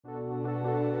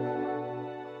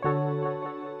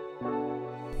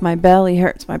My belly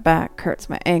hurts, my back hurts,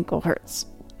 my ankle hurts.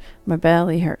 My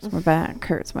belly hurts, my back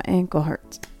hurts, my ankle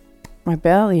hurts. My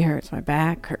belly hurts, my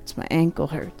back hurts, my ankle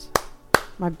hurts.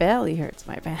 My belly hurts,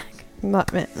 my back.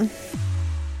 Love it.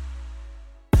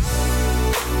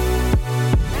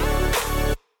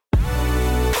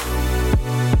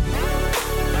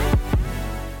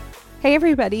 Hey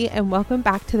everybody, and welcome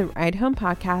back to the Ride Home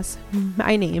Podcast.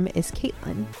 My name is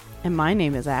Caitlin. And my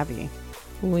name is Abby.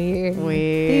 Weird.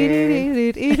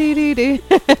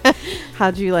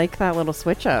 How'd you like that little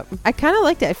switch up? I kind of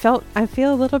liked it. I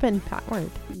feel a little bit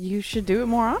empowered. You should do it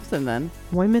more often then.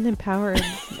 Women empowered.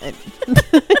 Happy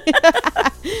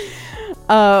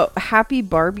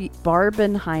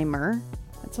Barbenheimer.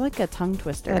 It's like a tongue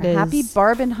twister. That is. Happy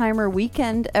Barbenheimer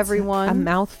weekend, everyone. A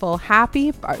mouthful.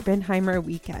 Happy Barbenheimer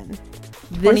weekend.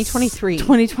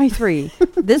 2023.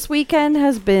 This weekend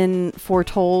has been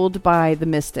foretold by the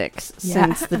mystics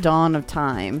since the dawn of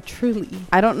time. Truly.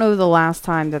 I don't know the last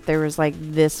time that there was like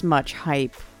this much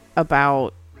hype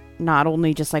about not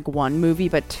only just like one movie,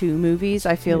 but two movies.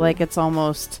 I feel like it's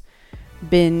almost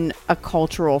been a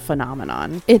cultural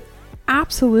phenomenon. It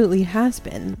absolutely has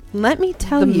been. Let me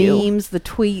tell you. The memes, the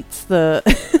tweets, the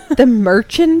the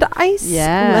merchandise.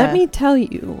 Yeah. Let me tell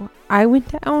you. I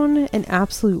went down an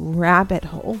absolute rabbit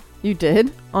hole. You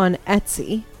did? On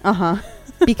Etsy. Uh-huh.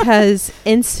 Because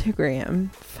fucking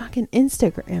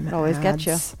Instagram always ads, get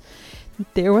you.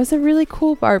 There was a really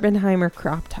cool Barbenheimer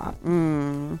crop top.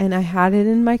 And I had it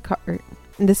in my cart.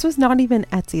 And this was not even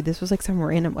Etsy. This was like some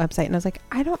random website. And I was like,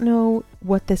 I don't know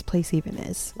what this place even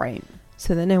is. Right.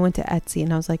 So then I went to Etsy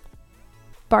and I was like,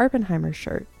 Barbenheimer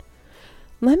shirt.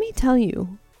 Let me tell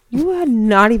you, you would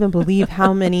not even believe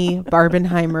how many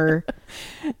Barbenheimer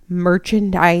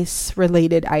merchandise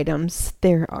related items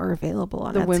there are available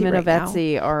on Etsy. The women of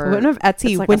Etsy are. The women of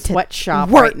Etsy like went a sweatshop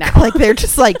to work right now. Like they're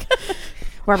just like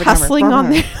hustling on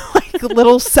their like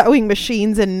little sewing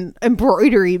machines and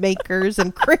embroidery makers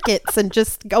and crickets and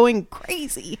just going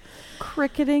crazy.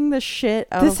 Cricketing the shit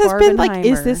of This has been like,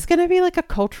 is Barbenheimer. this going to be like a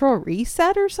cultural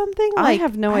reset or something? Like, I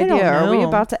have no I idea. don't Are we know.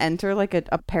 about to enter like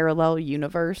a parallel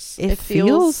universe? It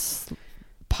feels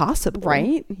possible.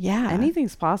 Right? Yeah.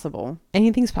 Anything's possible.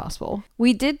 Anything's possible.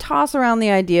 We did toss around the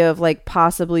idea of like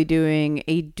possibly doing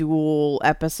a dual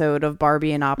episode of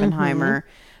Barbie and Oppenheimer.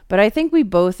 But I think we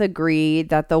both agreed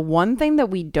that the one thing that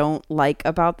we don't like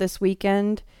about this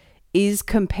weekend is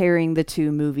comparing the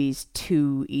two movies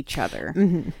to each other.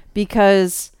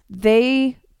 Because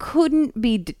they couldn't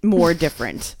be more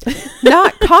different.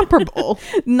 Not comparable.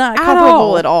 Not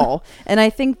comparable at all. And I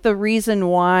think the reason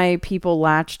why people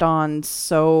latched on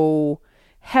so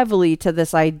heavily to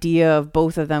this idea of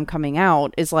both of them coming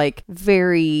out is like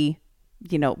very,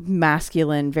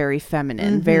 masculine, very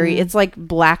feminine, very, it's like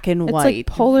black and white. It's like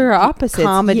polar opposites.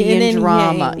 Comedy yin and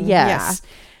drama. yang. Yes. Yeah.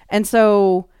 And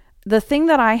so the thing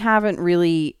that I haven't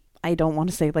really, I don't want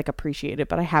to say like appreciated,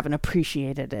 but I haven't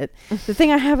appreciated it. The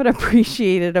thing I haven't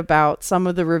appreciated about some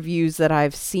of the reviews that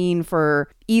I've seen for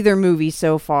either movie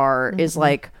so far is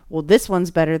like, well, this one's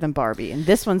better than Barbie and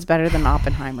this one's better than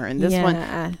Oppenheimer and this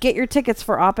one, get your tickets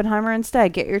for Oppenheimer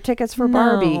instead, get your tickets for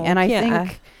Barbie. And I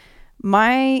think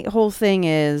my whole thing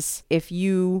is, if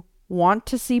you want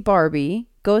to see Barbie,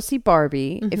 go see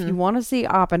Barbie. If you want to see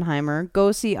Oppenheimer,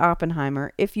 go see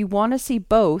Oppenheimer. If you want to see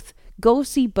both, go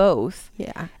see both.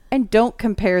 Yeah. And don't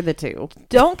compare the two.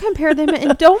 Don't compare them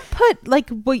and don't put like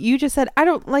what you just said.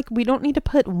 We don't need to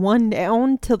put one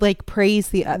down to like praise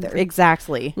the other.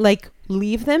 Exactly. Like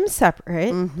leave them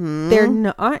separate. They're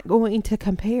not going to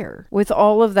compare. With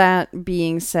all of that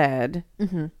being said,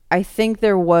 I think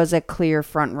there was a clear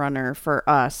front runner for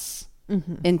us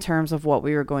in terms of what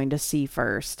we were going to see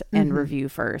first and review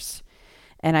first.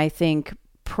 And I think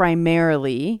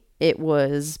primarily it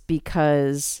was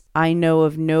because I know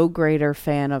of no greater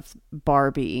fan of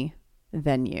Barbie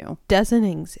than you. Doesn't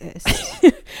exist.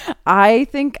 I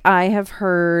think I have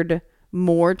heard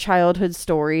more childhood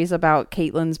stories about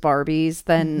Caitlin's Barbies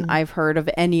than I've heard of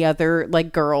any other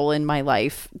like girl in my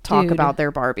life talk about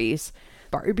their Barbies.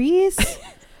 Barbies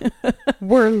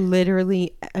were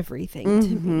literally everything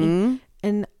to me.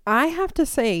 And I have to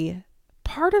say,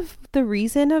 part of the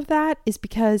reason of that is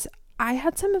because I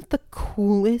had some of the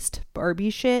coolest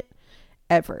Barbie shit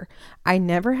ever. I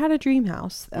never had a dream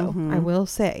house, though. I will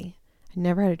say. I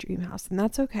never had a dream house, and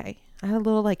that's okay. I had a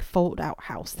little like fold out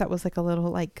house that was like a little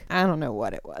like, I don't know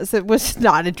what it was. It was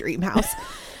not a dream house.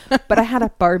 But I had a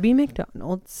Barbie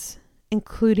McDonald's,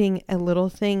 including a little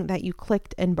thing that you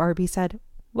clicked and Barbie said,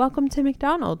 "Welcome to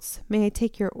McDonald's. May I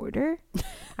take your order?"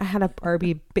 I had a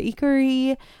Barbie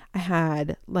bakery. I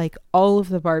had like all of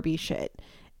the Barbie shit.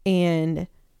 And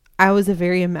I was a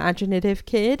very imaginative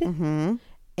kid.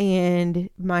 and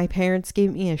my parents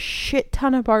gave me a shit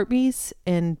ton of Barbies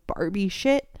and Barbie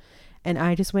shit, and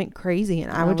I just went crazy,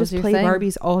 and I would just play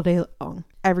Barbies all day long,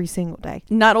 every single day.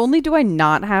 Not only do I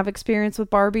not have experience with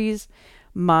Barbies,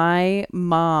 my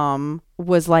mom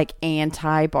was like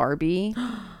anti-Barbie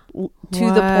to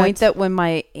the point that when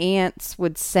my aunts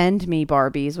would send me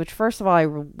Barbies, which first of all, I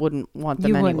wouldn't want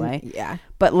them anyway. Yeah.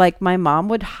 But like my mom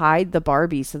would hide the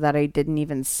Barbie so that I didn't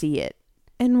even see it.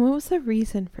 And what was the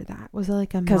reason for that? Was it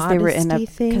like a modesty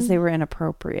thing? Because they were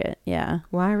inappropriate. Yeah.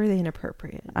 Why were they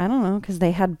inappropriate? I don't know. Because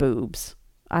they had boobs.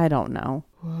 I don't know.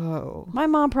 Whoa. My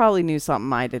mom probably knew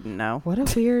something I didn't know. What a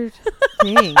weird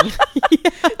thing.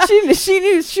 She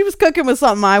knew she was cooking with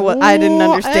something I didn't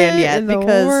understand yet,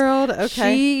 because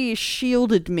she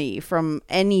shielded me from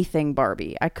anything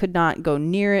Barbie. I could not go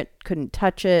near it, couldn't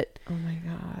touch it. Oh my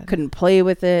God. Couldn't play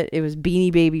with it. It was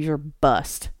Beanie Babies or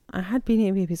bust. I had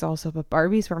Beanie Babies also, but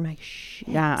Barbies were my shit.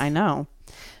 Yeah, I know.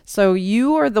 So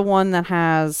you are the one that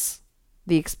has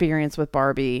the experience with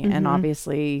Barbie, and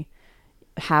obviously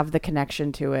have the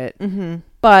connection to it.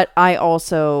 But I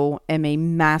also am a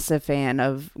massive fan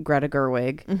of Greta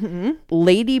Gerwig.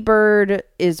 Lady Bird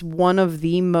is one of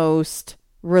the most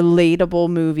relatable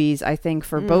movies, I think,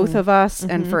 for both of us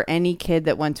and for any kid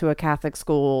that went to a Catholic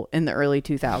school in the early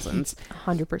 2000s.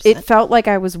 100%. It felt like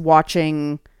I was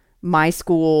watching my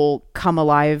school come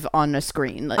alive on a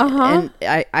screen. And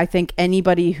I think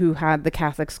anybody who had the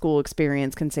Catholic school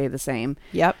experience can say the same.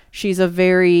 Yep. She's a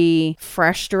very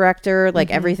fresh director. Like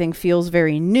everything feels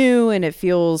very new, and it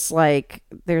feels like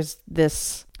there's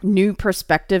this new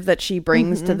perspective that she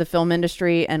brings to the film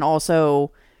industry. And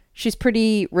also she's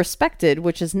pretty respected,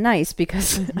 which is nice,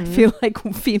 because I feel like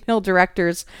female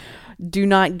directors do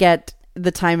not get the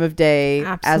time of day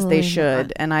as they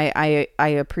should. And I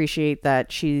appreciate that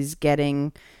she's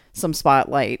getting some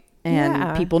spotlight,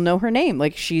 and people know her name.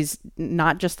 Like, she's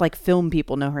not just like film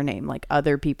people know her name, like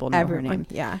other people know her name.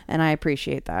 Yeah. And I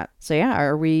appreciate that. So yeah,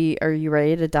 are you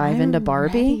ready to dive into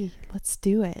Barbie? Ready. Let's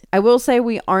do it. I will say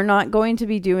we are not going to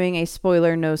be doing a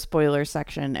spoiler, no spoiler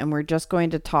section, and we're just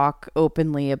going to talk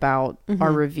openly about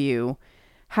our review.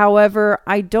 However,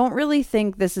 I don't really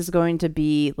think this is going to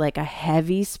be like a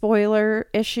heavy spoiler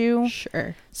issue.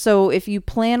 Sure. So if you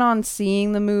plan on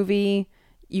seeing the movie,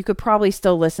 you could probably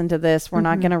still listen to this. We're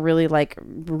not going to really like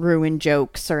ruin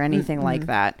jokes or anything like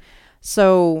that.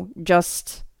 So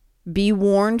just be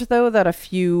warned, though, that a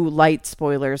few light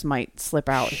spoilers might slip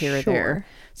out here or there.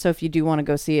 So if you do want to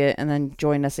go see it and then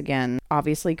join us again,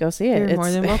 obviously go see it. You're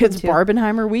more than welcome it's to.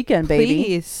 Barbenheimer weekend,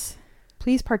 baby.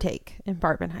 Please partake in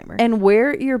Barbenheimer. And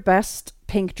wear your best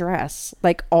pink dress,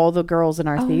 like all the girls in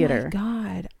our theater. Oh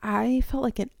my God. I felt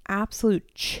like an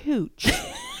absolute chooch.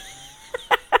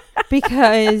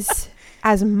 Because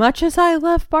as much as I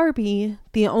love Barbie,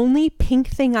 the only pink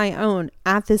thing I own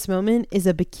at this moment is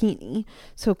a bikini.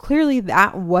 So clearly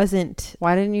that wasn't...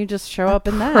 Why didn't you just show up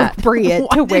in that? Appropriate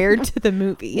to wear to the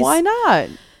movies. Why not?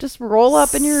 Just roll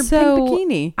up in your pink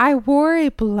bikini. I wore a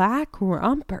black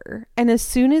romper, and as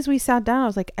soon as we sat down, I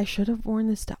was like, I should have worn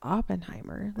this to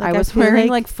Oppenheimer. Like, I was wearing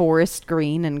like forest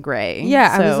green and gray.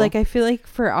 Yeah, so. I was like, I feel like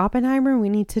for Oppenheimer, we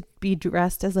need to be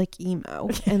dressed as like emo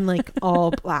and like all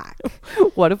black.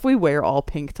 What if we wear all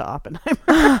pink to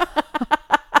Oppenheimer?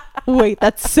 Wait,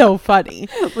 that's so funny.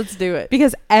 Let's do it.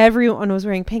 Because everyone was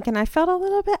wearing pink, and I felt a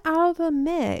little bit out of the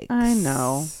mix. I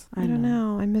know. I don't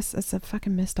know. It's a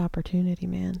fucking missed opportunity,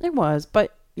 man. It was,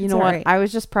 but you know what? Right. I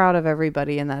was just proud of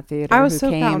everybody in that theater who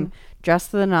came proud.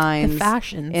 Dressed to the nines, the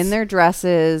fashions, in their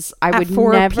dresses. I would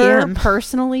never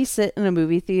personally sit in a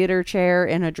movie theater chair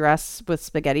in a dress with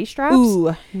spaghetti straps.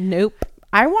 Ooh, nope.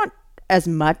 I want as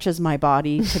much as my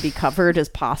body to be covered as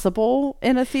possible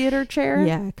in a theater chair.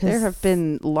 Yeah, there have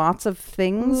been lots of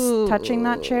things touching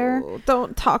that chair.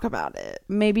 Don't talk about it.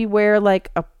 Maybe wear like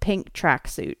a pink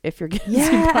tracksuit if you're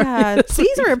getting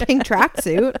please wear a pink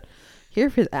tracksuit. Here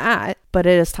for that. But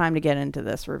it is time to get into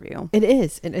this review. It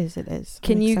is.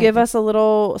 Can you give us a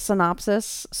little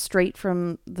synopsis straight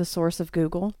from the source of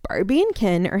Google? Barbie and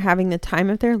Ken are having the time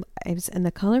of their lives in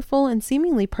the colorful and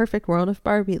seemingly perfect world of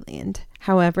Barbie Land.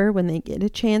 However, when they get a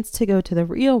chance to go to the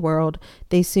real world,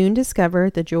 they soon discover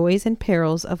the joys and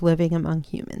perils of living among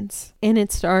humans. And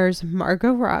it stars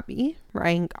Margot Robbie,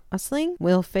 Ryan Gosling,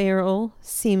 Will Ferrell,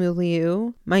 Simu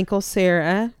Liu, Michael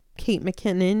Cera, Kate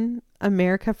McKinnon,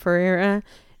 America Ferrera,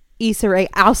 Issa Rae.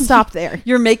 I'll stop there.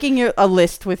 You're making a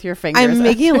list with your fingers. I'm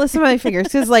making a list with my fingers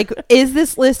because, like, is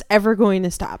this list ever going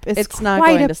to stop? It's not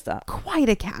going to stop. Quite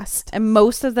a cast. And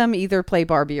most of them either play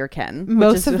Barbie or Ken.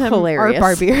 Most of them are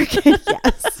Barbie or Ken,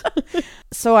 yes.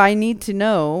 So I need to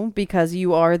know, because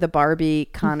you are the Barbie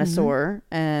connoisseur,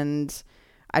 and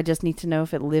I just need to know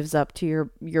if it lives up to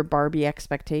your Barbie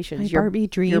expectations. My Barbie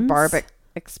dreams. Your Barb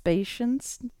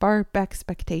expectations. Barb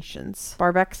expectations.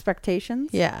 Barb expectations?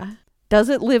 Yeah. Does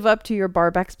it live up to your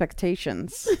Barb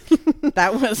expectations?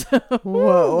 That was...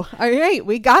 Whoa. All right.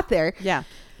 We got there. Yeah.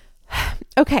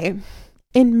 Okay.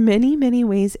 In many, many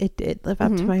ways, it did live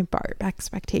up to my Barb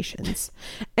expectations.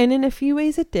 And in a few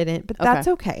ways, it didn't. But that's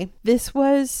okay. This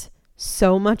was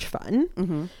so much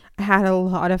fun. I had a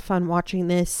lot of fun watching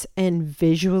this. And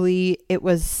visually, it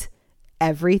was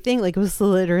everything. Like, it was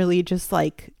literally just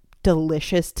like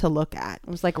delicious to look at. It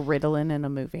was like Ritalin in a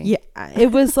movie. Yeah.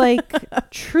 It was like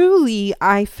truly,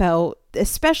 I felt,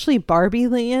 especially Barbie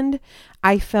Land,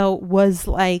 I felt was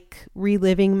like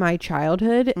reliving my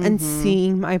childhood and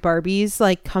seeing my Barbies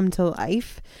like come to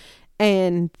life.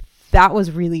 And that was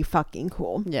really fucking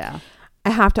cool. Yeah. I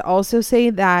have to also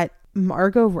say that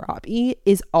Margot Robbie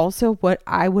is also what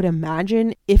I would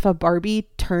imagine if a Barbie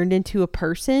turned into a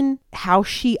person, how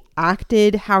she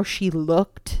acted, how she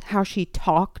looked, how she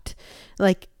talked.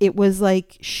 Like, it was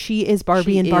like she is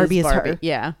Barbie and Barbie is her.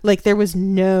 Yeah. Like, there was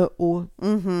no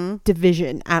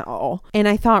division at all. And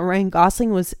I thought Ryan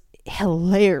Gosling was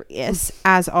hilarious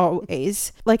as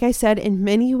always. Like I said, in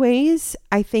many ways,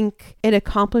 I think it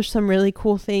accomplished some really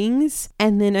cool things.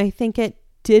 And then I think it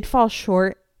did fall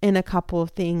short in a couple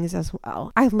of things as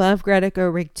well. I love Greta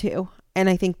Gerwig too. And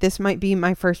I think this might be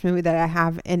my first movie that I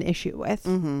have an issue with.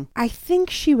 I think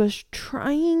she was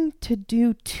trying to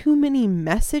do too many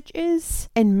messages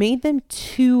and made them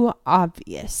too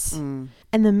obvious. And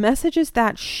the messages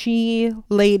that she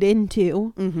laid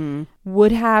into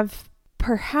would have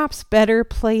perhaps better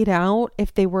played out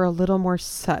if they were a little more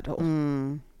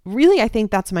subtle. Really, I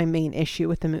think that's my main issue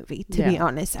with the movie, to be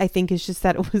honest. I think it's just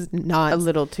that it was not... A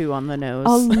little too on the nose.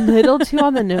 A little too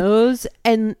on the nose.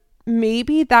 And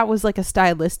maybe that was like a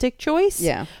stylistic choice.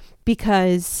 Yeah.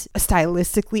 Because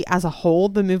stylistically as a whole,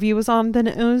 the movie was on the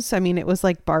nose. I mean, it was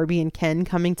like Barbie and Ken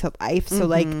coming to life. So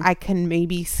like, I can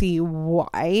maybe see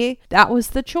why that was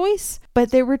the choice. But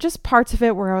there were just parts of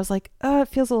it where I was like, oh, it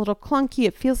feels a little clunky.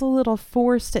 It feels a little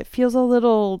forced. It feels a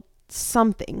little...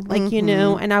 something like you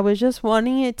know, and I was just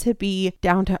wanting it to be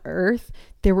down to earth.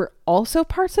 There were also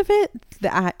parts of it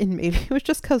that, and maybe it was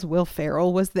just because Will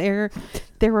Ferrell was there,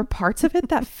 there were parts of it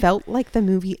that felt like the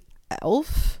movie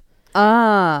Elf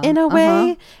in a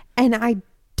way, and I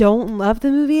don't love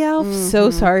the movie Elf. So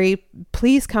sorry,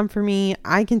 please come for me.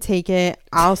 I can take it.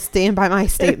 I'll stand by my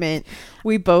statement.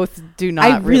 We both do not.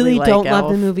 I really like don't Elf.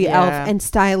 love the movie Elf, and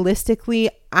stylistically,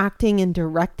 acting and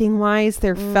directing wise,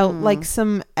 there felt like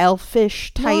some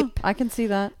elfish type. I can see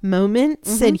that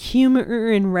moments and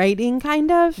humor and writing, kind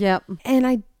of. Yep. And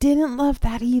I didn't love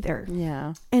that either.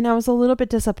 Yeah. And I was a little bit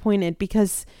disappointed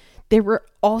because there were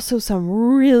also some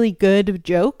really good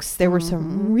jokes. There were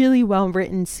some really well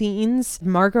written scenes.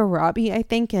 Margot Robbie, I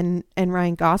think, and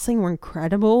Ryan Gosling were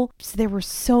incredible. So there were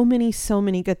so many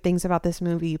good things about this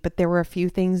movie, but there were a few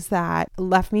things that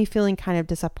left me feeling kind of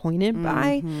disappointed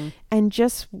by, and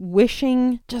just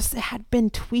wishing just it had been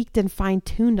tweaked and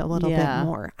fine-tuned a little bit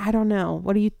more. I don't know.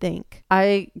 What do you think?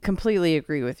 I completely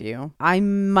agree with you. I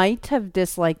might have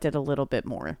disliked it a little bit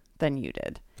more than you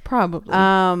did. Probably.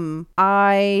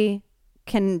 I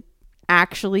can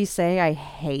actually say I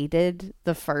hated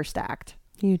the first act.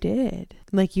 You did?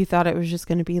 Like, you thought it was just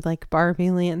going to be like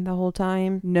Barbie Land the whole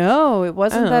time? No, it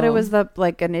wasn't that it was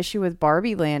like an issue with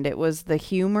Barbie Land. It was the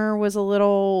humor was a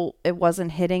little, it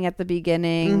wasn't hitting at the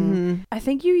beginning. I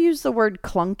think you used the word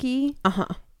clunky.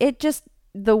 It just,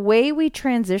 the way we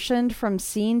transitioned from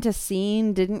scene to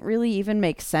scene didn't really even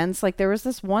make sense. Like, there was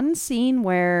this one scene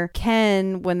where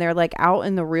Ken, when they're like out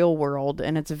in the real world,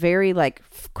 and it's very like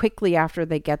quickly after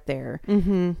they get there,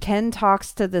 Ken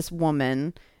talks to this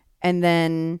woman, and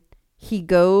then he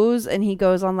goes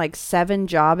on like 7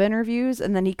 job interviews,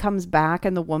 and then he comes back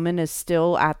and the woman is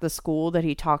still at the school that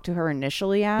he talked to her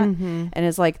initially at, and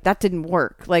is like, that didn't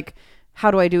work. Like, how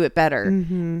do I do it better?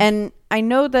 And I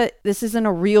know that this isn't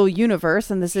a real universe,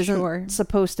 and this isn't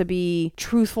supposed to be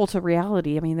truthful to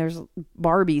reality. I mean, there's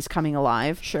Barbies coming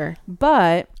alive. Sure.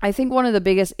 But I think one of the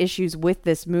biggest issues with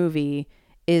this movie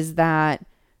is that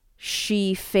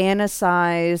she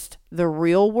fantasized the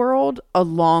real world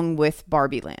along with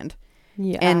Barbie Land.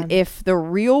 Yeah. And if the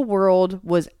real world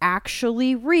was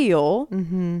actually real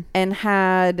and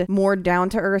had more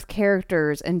down-to-earth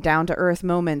characters and down-to-earth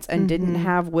moments and didn't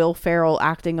have Will Ferrell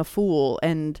acting a fool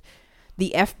and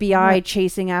the FBI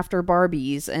chasing after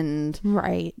Barbies and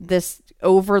this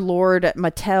overlord at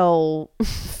Mattel,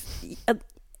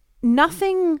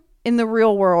 nothing in the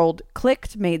real world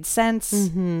clicked, made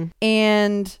sense.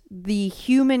 And the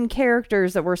human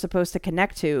characters that we're supposed to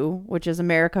connect to, which is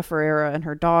America Ferrera and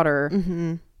her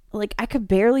daughter, like I could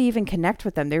barely even connect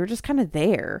with them. They were just kind of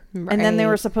there. Right. And then they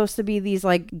were supposed to be these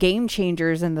like game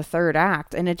changers in the third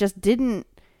act, and it just didn't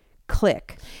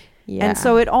click. Yeah. And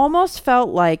so it almost felt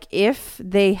like if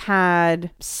they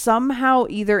had somehow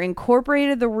either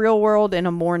incorporated the real world in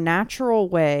a more natural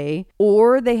way,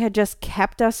 or they had just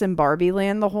kept us in Barbie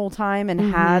land the whole time and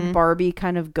had Barbie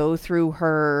kind of go through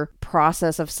her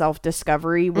process of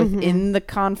self-discovery within the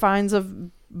confines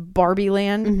of Barbie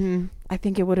land, I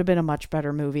think it would have been a much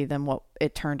better movie than what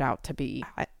it turned out to be.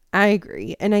 I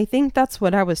agree. And I think that's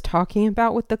what I was talking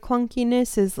about with the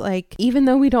clunkiness is like, even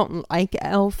though we don't like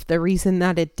Elf, the reason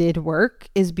that it did work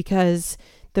is because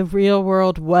the real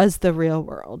world was the real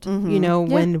world. You know,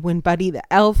 when Buddy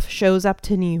the elf shows up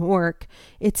to New York,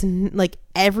 it's like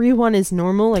everyone is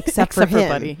normal except for him.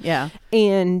 Buddy. Yeah.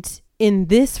 And in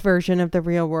this version of the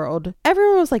real world,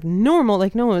 everyone was like normal,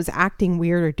 like no one was acting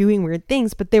weird or doing weird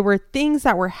things, but there were things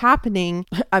that were happening.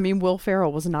 I mean, Will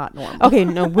Ferrell was not normal. Okay,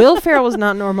 no, Will Ferrell was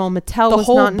not normal. Mattel was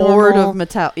not normal. The whole board of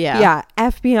Mattel, yeah,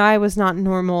 FBI was not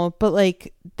normal, but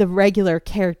like the regular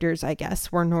characters, I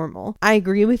guess, were normal. I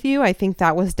agree with you. I think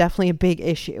that was definitely a big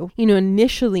issue. You know,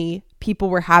 initially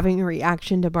people were having a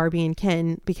reaction to Barbie and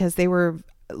Ken because they were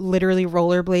literally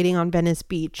rollerblading on Venice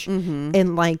Beach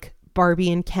in like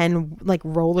Barbie and Ken like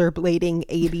rollerblading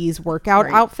 80s workout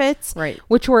outfits,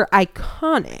 which were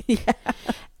iconic.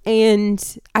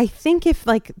 And I think if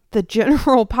like the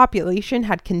general population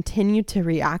had continued to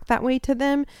react that way to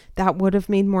them, that would have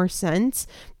made more sense.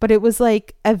 But it was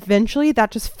like eventually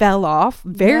that just fell off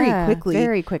very quickly.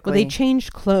 Well, they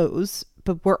changed clothes,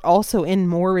 but we're also in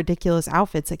more ridiculous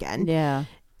outfits again. Yeah.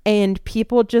 And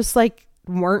people just like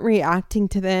weren't reacting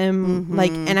to them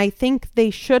like, and I think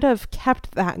they should have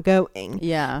kept that going,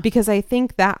 because I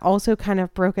think that also kind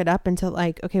of broke it up into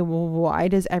like, okay, well, why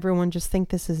does everyone just think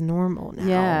this is normal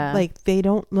now? Like they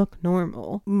don't look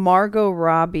normal. Margot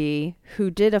Robbie,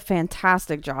 who did a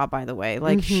fantastic job, by the way,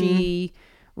 like she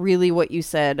really, what you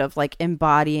said of like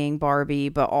embodying Barbie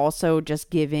but also just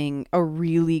giving a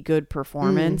really good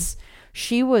performance.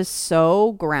 She was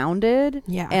so grounded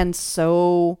and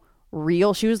so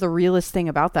real. She was the realest thing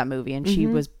about that movie, and she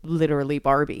was literally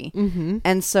Barbie.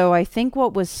 And so I think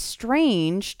what was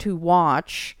strange to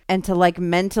watch and to like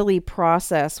mentally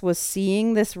process was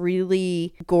seeing this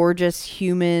really gorgeous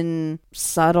human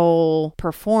subtle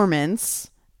performance,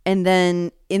 and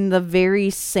then in the very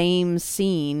same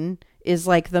scene is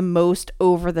like the most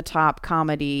over the top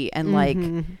comedy and like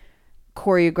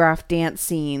choreographed dance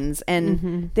scenes.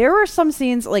 And there were some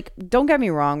scenes, like, don't get me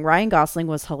wrong, Ryan Gosling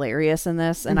was hilarious in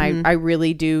this, and I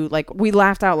really do, like, we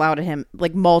laughed out loud at him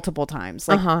like multiple times,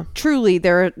 like truly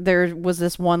there was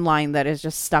this one line that is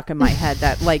just stuck in my head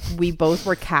that like we both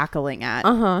were cackling at.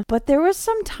 But there was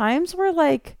some times where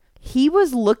like he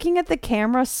was looking at the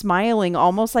camera smiling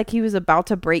almost like he was about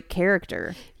to break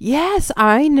character. Yes,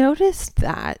 I noticed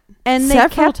that. And several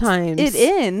they kept times it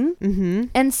in.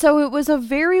 And so it was a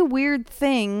very weird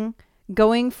thing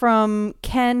going from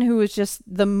Ken, who was just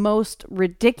the most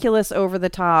ridiculous over the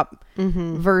top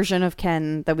version of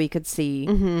Ken that we could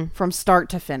see from start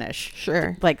to finish.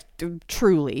 Sure. Like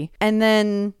truly. And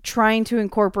then trying to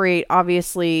incorporate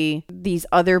obviously these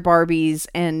other Barbies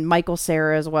and Michael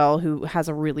Cera as well, who has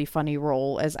a really funny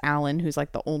role as Alan, who's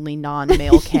like the only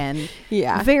non-male Ken.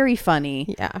 Very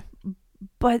funny.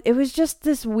 But it was just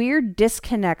this weird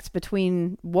disconnect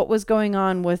between what was going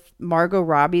on with Margot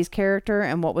Robbie's character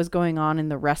and what was going on in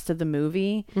the rest of the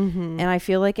movie. And I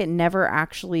feel like it never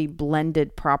actually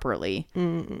blended properly.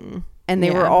 And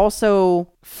they were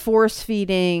also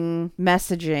force-feeding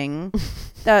messaging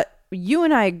that you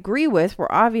and I agree with. We're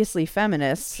obviously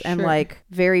feminists and like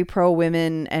very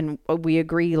pro-women, and we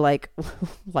agree like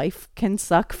life can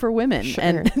suck for women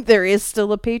and there is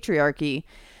still a patriarchy.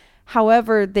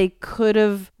 However, they could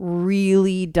have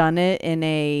really done it in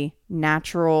a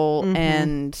natural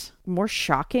and more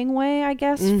shocking way, I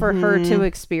guess, for her to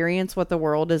experience what the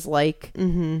world is like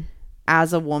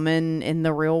as a woman in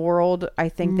the real world. I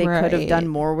think they could have done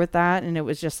more with that, and it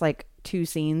was just like 2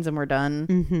 scenes and we're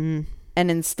done. And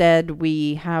instead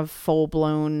we have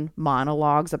full-blown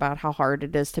monologues about how hard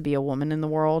it is to be a woman in the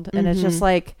world. And it's just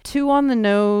like too on the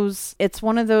nose. It's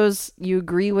one of those, you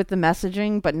agree with the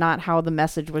messaging, but not how the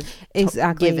message was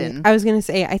given. I was going to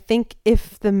say, I think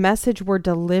if the message were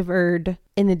delivered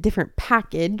in a different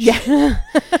package,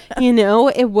 you know,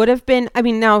 it would have been, I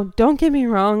mean, now don't get me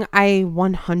wrong, I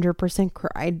 100%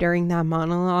 cried during that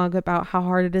monologue about how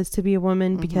hard it is to be a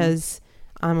woman because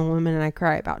I'm a woman and I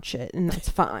cry about shit, and that's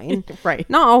fine. Right.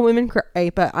 Not all women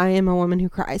cry, but I am a woman who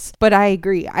cries. But I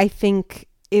agree. I think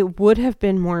it would have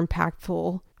been more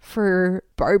impactful for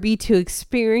Barbie to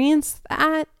experience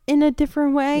that in a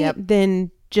different way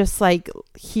than just like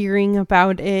hearing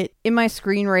about it. In my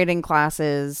screenwriting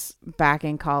classes back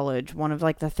in college, one of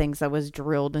like the things that was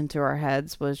drilled into our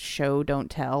heads was show,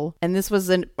 don't tell. And this was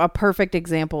a perfect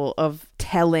example of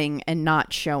telling and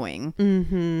not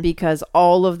showing, because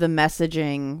all of the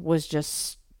messaging was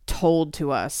just told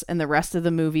to us, and the rest of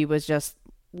the movie was just,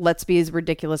 let's be as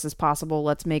ridiculous as possible,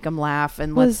 let's make them laugh,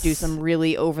 and let's do some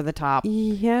really over the top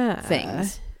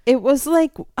things. It was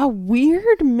like a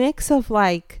weird mix of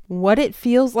like what it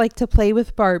feels like to play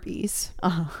with Barbies.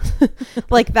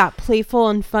 Like that playful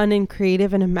and fun and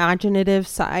creative and imaginative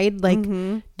side. Like,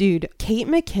 dude, Kate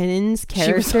McKinnon's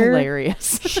character. She was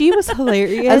hilarious. She was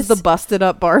hilarious. As the busted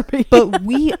up Barbie. But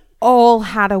we all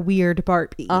had a weird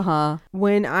Barbie.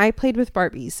 When I played with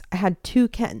Barbies, I had two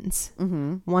Kens.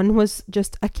 One was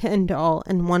just a Ken doll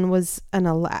and one was an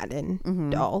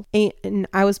Aladdin doll. And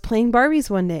I was playing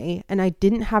Barbies one day and I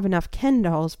didn't have enough Ken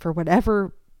dolls for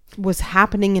whatever was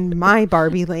happening in my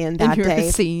Barbie land that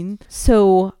day. Scene.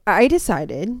 So I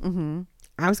decided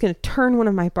I was going to turn one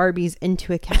of my Barbies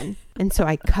into a Ken. And so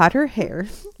I cut her hair.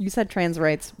 You said trans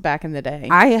rights back in the day.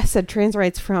 I said trans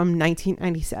rights from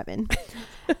 1997.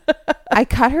 I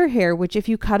cut her hair, which if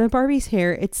you cut a Barbie's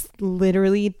hair, it's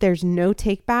literally, there's no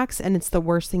take backs, and it's the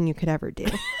worst thing you could ever do.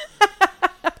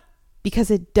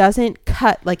 Because it doesn't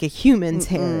cut like a human's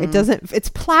hair. It doesn't, it's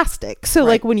plastic. So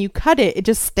like when you cut it, it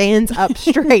just stands up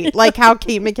straight, like how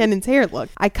Kate McKinnon's hair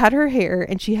looked. I cut her hair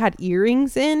and she had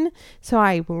earrings in. So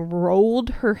I rolled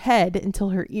her head until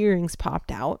her earrings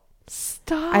popped out.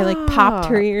 Stop. I like popped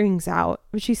her earrings out,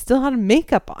 but she still had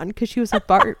makeup on because she was a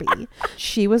Barbie.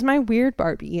 She was my weird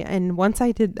Barbie, and once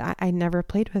I did that, I never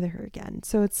played with her again.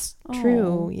 So it's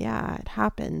true. Yeah, it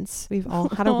happens. We've all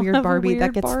had a weird Barbie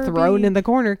that gets thrown in the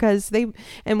corner because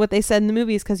and what they said in the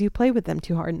movie is because you play with them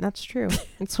too hard, and that's true.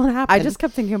 That's what happened. I just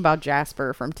kept thinking about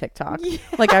Jasper from TikTok.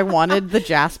 Like I wanted the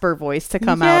Jasper voice to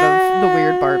come out of the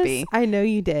weird Barbie. I know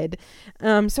you did.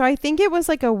 So I think it was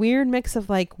like a weird mix of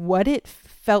like what it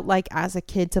felt like as a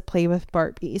kid to play with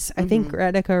Barbies. I think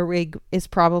Greta Gerwig is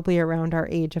probably around our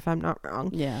age, if I'm not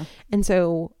wrong. Yeah. And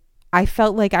so I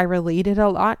felt like I related a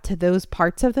lot to those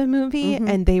parts of the movie,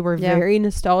 and they were very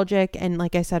nostalgic and,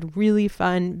 like I said, really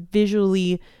fun,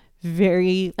 visually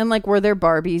very. And like, were there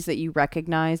Barbies that you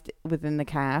recognized within the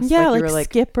cast? Yeah, like, you like were, like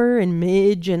Skipper and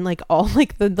Midge and like all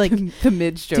like the the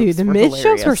Midge jokes. Dude, the were Midge hilarious.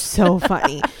 jokes were so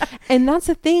funny. And that's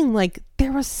the thing, like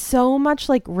there was so much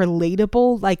like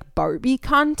relatable like Barbie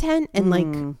content and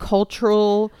like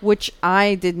cultural, which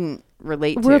I didn't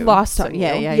relate to. We're lost on you.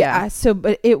 Yeah. So,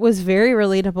 but it was very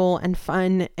relatable and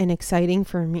fun and exciting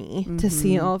for me to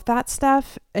see all of that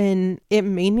stuff. And it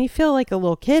made me feel like a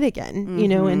little kid again, you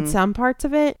know, in some parts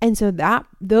of it. And so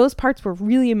those parts were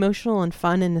really emotional and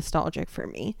fun and nostalgic for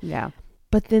me. Yeah.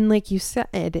 But then, like you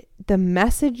said, the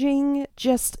messaging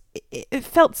just, it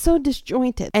felt so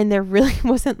disjointed. And there really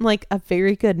wasn't like a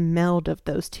very good meld of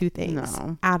those two things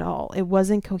at all. It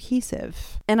wasn't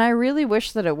cohesive. And I really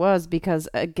wish that it was, because,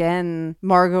 again,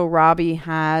 Margot Robbie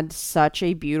had such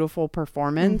a beautiful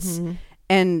performance.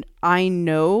 And I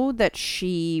know that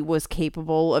she was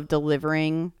capable of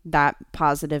delivering that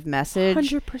positive message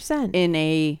 100% in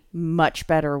a much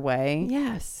better way.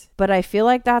 Yes. But I feel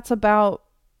like that's about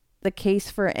the case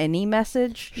for any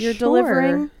message you're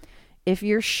delivering. If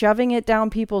you're shoving it down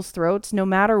people's throats, no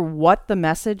matter what the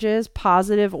message is,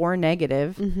 positive or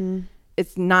negative,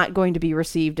 it's not going to be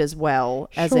received as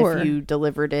well as if you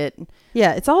delivered it.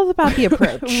 Yeah, it's all about the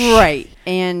approach. Right.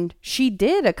 And she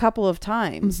did a couple of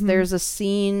times. There's a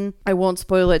scene, I won't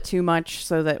spoil it too much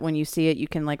so that when you see it, you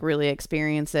can like really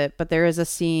experience it. But there is a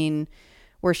scene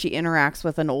where she interacts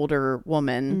with an older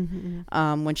woman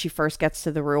when she first gets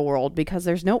to the real world, because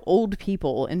there's no old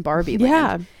people in Barbie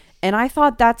land. And I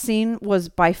thought that scene was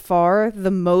by far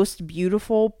the most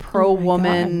beautiful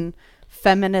pro-woman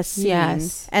feminist scene.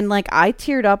 Yes. And like I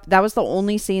teared up. That was the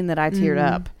only scene that I teared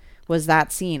up, was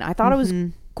that scene. I thought it was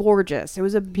gorgeous. It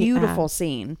was a beautiful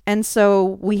scene. And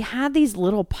so we had these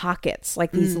little pockets,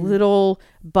 like these little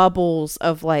bubbles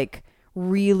of like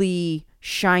really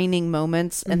shining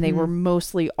moments, and they were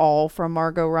mostly all from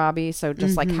Margot Robbie. So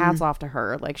just like hats off to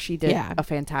her. Like she did a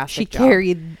fantastic job. She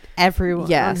carried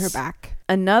everyone on her back.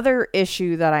 Another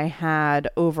issue that I had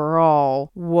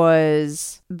overall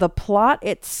was the plot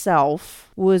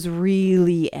itself was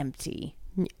really empty.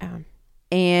 Yeah.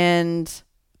 And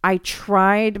I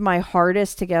tried my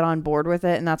hardest to get on board with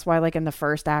it. And that's why, like, in the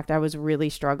first act, I was really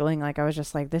struggling. Like, I was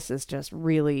just like, this is just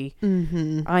really,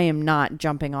 I am not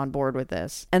jumping on board with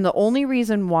this. And the only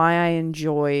reason why I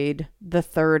enjoyed the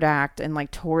third act and, like,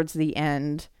 towards the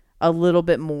end a little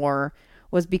bit more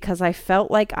was because I felt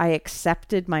like I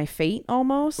accepted my fate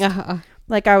almost.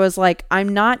 Like, I was like, I'm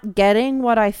not getting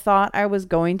what I thought I was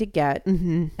going to get.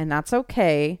 And that's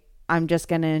okay. I'm just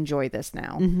going to enjoy this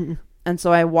now. And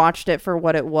so I watched it for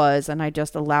what it was, and I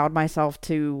just allowed myself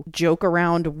to joke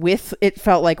around with, it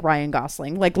felt like Ryan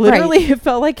Gosling. Like, literally, It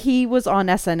felt like he was on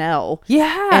SNL.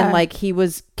 Yeah. And, like, he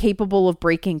was capable of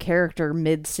breaking character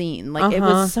mid-scene. Like, it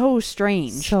was so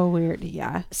strange. So weird,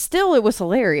 yeah. Still, it was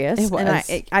hilarious. It was.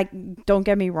 And I don't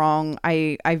get me wrong,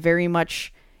 I very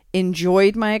much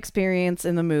enjoyed my experience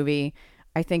in the movie.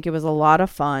 I think it was a lot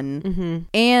of fun.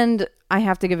 And I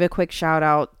have to give a quick shout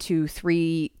out to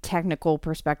 3 technical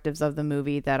perspectives of the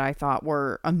movie that I thought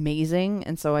were amazing.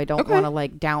 And so I don't want to,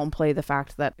 like, downplay the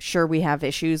fact that sure, we have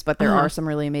issues, but there are some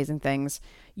really amazing things.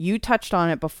 You touched on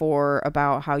it before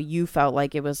about how you felt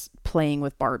like it was playing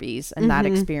with Barbies and that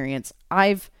experience.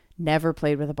 I've never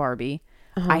played with a Barbie.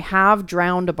 I have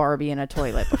drowned a Barbie in a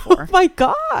toilet before. Oh my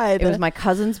God. It was my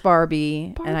cousin's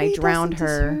Barbie and I drowned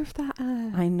her. Deserve that.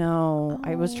 I know.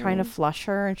 I was trying to flush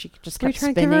her and she just kept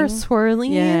trying spinning. to give her a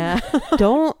swirling. Yeah.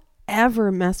 Don't ever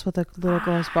mess with a little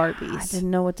girl's Barbies. I didn't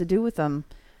know what to do with them.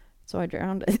 So I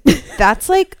drowned it. That's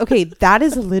like, okay, that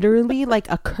is literally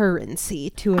like a currency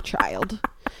to a child.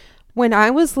 When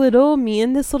I was little, me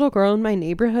and this little girl in my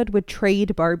neighborhood would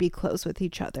trade Barbie clothes with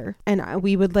each other. And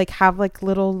we would like have like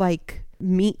little like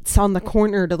meets on the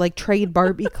corner to like trade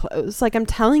Barbie clothes. Like, I'm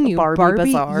telling you, Barbie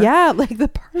Bazaar. Yeah, like the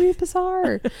Barbie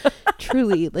Bazaar.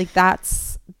 Truly, like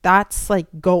that's like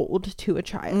gold to a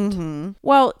child.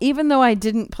 Well, even though I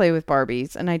didn't play with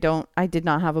Barbies and I did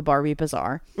not have a Barbie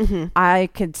Bazaar, I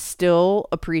could still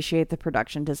appreciate the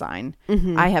production design.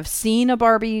 I have seen a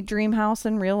Barbie dream house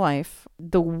in real life.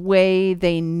 The way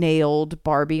they nailed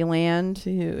Barbie Land,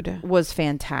 dude, was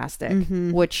fantastic.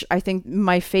 Which I think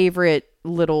my favorite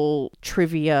little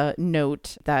trivia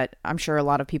note that I'm sure a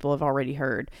lot of people have already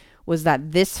heard was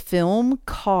that this film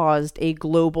caused a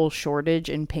global shortage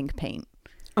in pink paint.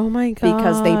 Oh my God.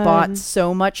 Because they bought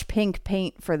so much pink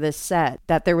paint for this set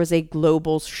that there was a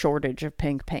global shortage of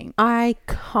pink paint.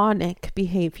 Iconic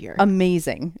behavior.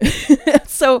 Amazing.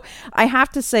 So I have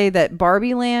to say that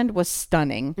Barbie Land was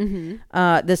stunning.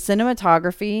 The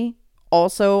cinematography,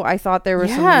 also, I thought there were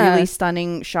some really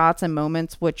stunning shots and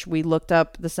moments, which we looked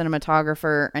up the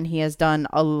cinematographer, and he has done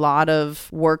a lot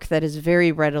of work that is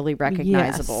very readily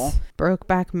recognizable. Yes.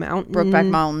 Brokeback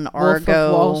Mountain, Argo, Wolf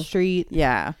of Wall Street.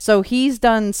 Yeah. So he's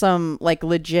done some like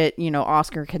legit,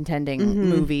 Oscar contending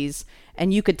movies,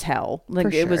 and you could tell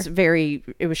like it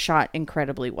was shot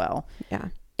incredibly well. Yeah.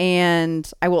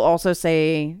 And I will also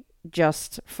say,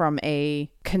 just from a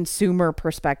consumer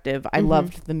perspective, I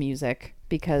loved the music.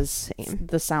 Because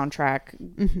the soundtrack,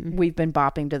 we've been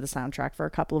bopping to the soundtrack for a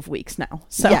couple of weeks now.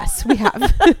 So yes, we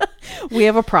have. We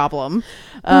have a problem.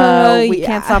 We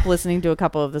can't stop listening to a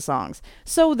couple of the songs.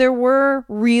 So there were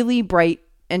really bright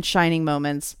and shining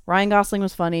moments. Ryan Gosling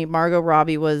was funny. Margot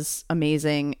Robbie was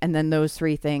amazing. And then those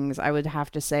 3 things I would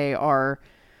have to say are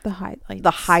the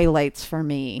highlights for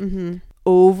me.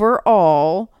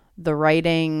 Overall, the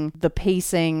writing, the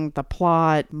pacing, the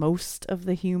plot, most of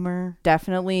the humor,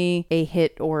 definitely a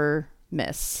hit or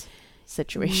miss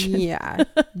situation. Yeah.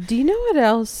 Do you know what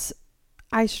else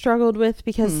I struggled with?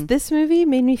 Because this movie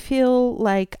made me feel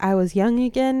like I was young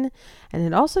again, and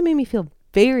it also made me feel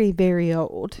very, very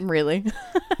old. Really?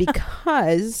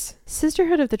 Because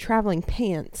Sisterhood of the Traveling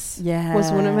Pants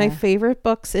was one of my favorite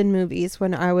books in movies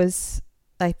when I was,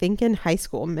 I think, in high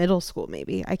school, middle school,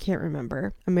 maybe. I can't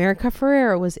remember. America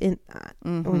Ferrera was in that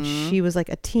when she was like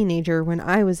a teenager, when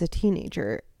I was a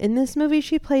teenager. In this movie,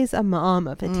 she plays a mom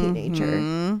of a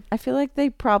teenager. I feel like they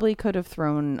probably could have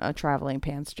thrown a traveling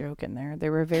pants joke in there.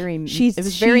 They were very, it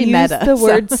was very meta. Used the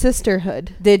word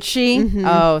sisterhood. Did she?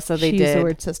 Oh, so they she did. Used the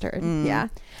word sisterhood. Yeah.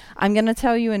 I'm going to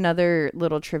tell you another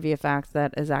little trivia fact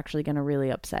that is actually going to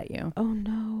really upset you. Oh,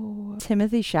 no.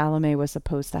 Timothy Chalamet was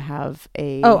supposed to have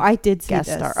a I did see guest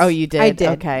this. star. Oh, you did? I did.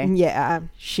 Okay. Yeah.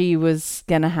 She was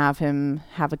going to have him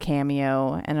have a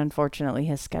cameo, and unfortunately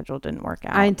his schedule didn't work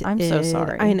out. I'm so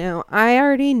sorry. I know. I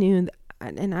already knew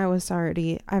that, and I've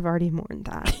already mourned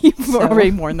that. You've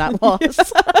already mourned that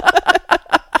loss.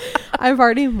 I've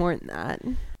already mourned that.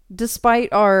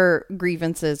 Despite our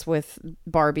grievances with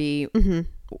Barbie,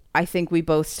 I think we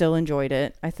both still enjoyed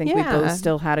it. I think we both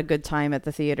still had a good time at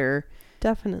the theater.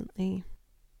 Definitely.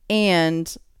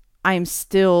 And I'm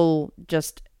still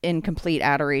just in complete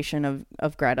adoration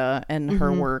of Greta and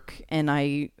her work, and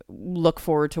I look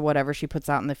forward to whatever she puts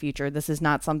out in the future. This is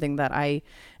not something that I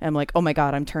am like, oh my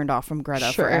God, I'm turned off from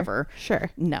Greta forever.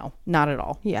 Sure. No, not at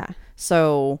all. Yeah.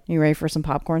 So, you ready for some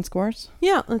popcorn scores?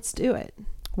 Yeah, let's do it.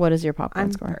 What is your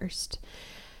popcorn score? I'm first.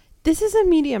 This is a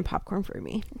medium popcorn for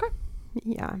me. Okay.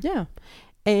 Yeah. Yeah.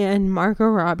 And Margot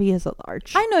Robbie is a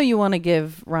large. I know you want to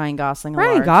give Ryan Gosling a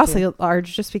Ryan large. Gosling a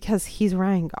large just because he's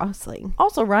Ryan Gosling.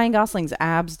 Also, Ryan Gosling's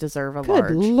abs deserve a large.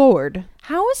 Good Lord.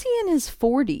 How is he in his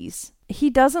 40s?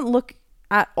 He doesn't look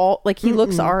at all like he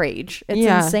looks our age. It's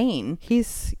insane.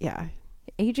 He's,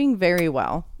 aging very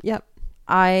well. Yep.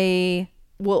 I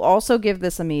will also give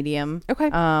this a medium.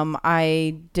 Okay.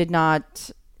 I did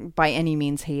not by any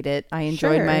means hate it. I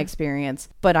enjoyed my experience,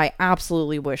 but I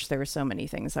absolutely wish there were so many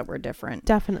things that were different.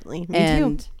 Definitely. Me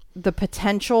and too. The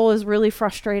potential is really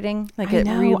frustrating. Like it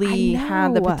really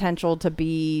had the potential to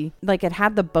be like it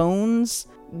had the bones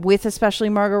with especially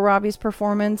Margot Robbie's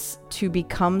performance to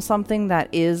become something that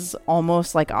is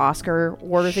almost like Oscar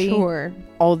worthy. Sure.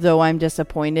 Although I'm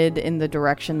disappointed in the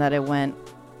direction that it went,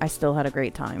 I still had a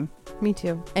great time. Me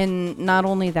too. And not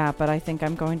only that, but I think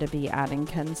I'm going to be adding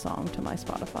Ken's song to my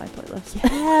Spotify playlist.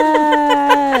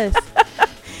 Yes.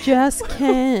 Just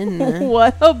Ken.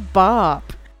 What a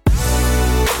bop.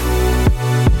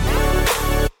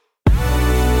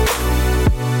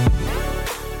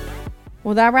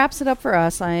 Well, that wraps it up for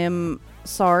us. I am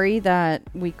sorry that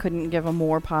we couldn't give a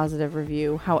more positive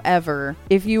review. However,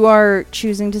 if you are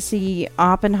choosing to see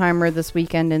Oppenheimer this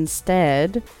weekend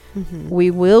instead,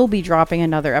 we will be dropping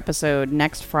another episode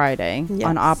next Friday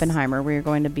on Oppenheimer. We're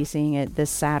going to be seeing it this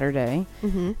Saturday.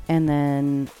 And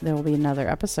then there will be another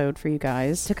episode for you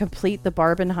guys to complete the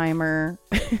Barbenheimer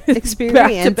experience.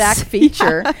 Back-to-back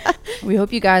feature. We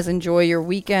hope you guys enjoy your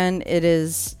weekend. It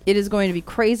is going to be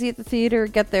crazy at the theater.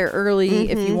 Get there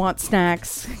early if you want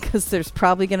snacks, because there's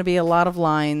probably going to be a lot of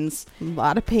lines. A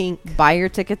lot of pink. Buy your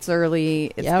tickets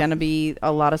early. It's going to be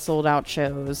a lot of sold out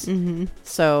shows.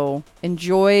 So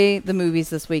enjoy the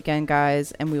movies this weekend,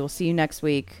 guys, and we will see you next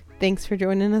week. Thanks for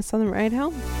joining us on the ride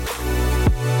home.